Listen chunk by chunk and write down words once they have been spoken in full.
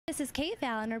This is Kate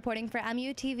Fallon reporting for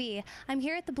MUTV. I'm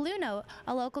here at the Blue Note,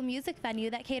 a local music venue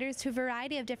that caters to a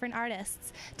variety of different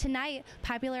artists. Tonight,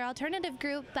 popular alternative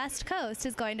group Best Coast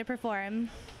is going to perform.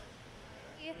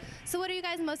 So what are you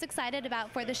guys most excited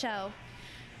about for the show?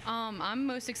 I'm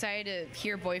most excited to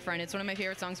hear Boyfriend. It's one of my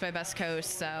favorite songs by Best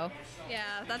Coast, so. Yeah,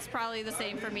 that's probably the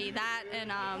same for me. That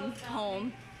and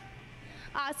Home.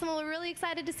 Awesome, well, we're really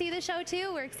excited to see the show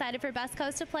too. We're excited for Best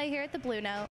Coast to play here at the Blue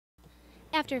Note.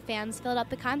 After fans filled up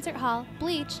the concert hall,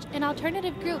 Bleached, an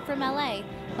alternative group from LA,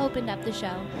 opened up the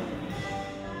show.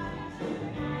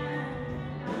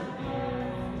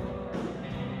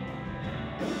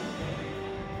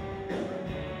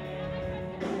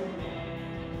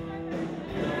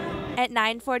 At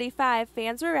 9:45,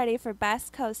 fans were ready for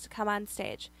Best Coast to come on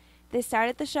stage. They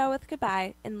started the show with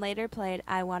Goodbye and later played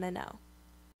I Wanna Know.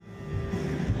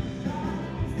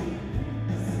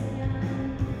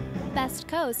 Best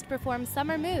Coast performed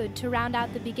Summer Mood to round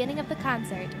out the beginning of the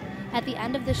concert. At the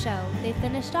end of the show, they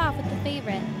finished off with the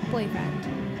favorite, Boyfriend.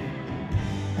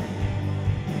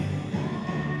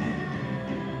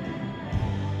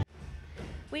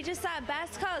 We just saw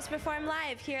Best Coast perform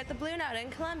live here at the Blue Note in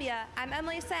Columbia. I'm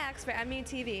Emily Sachs for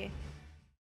MUTV.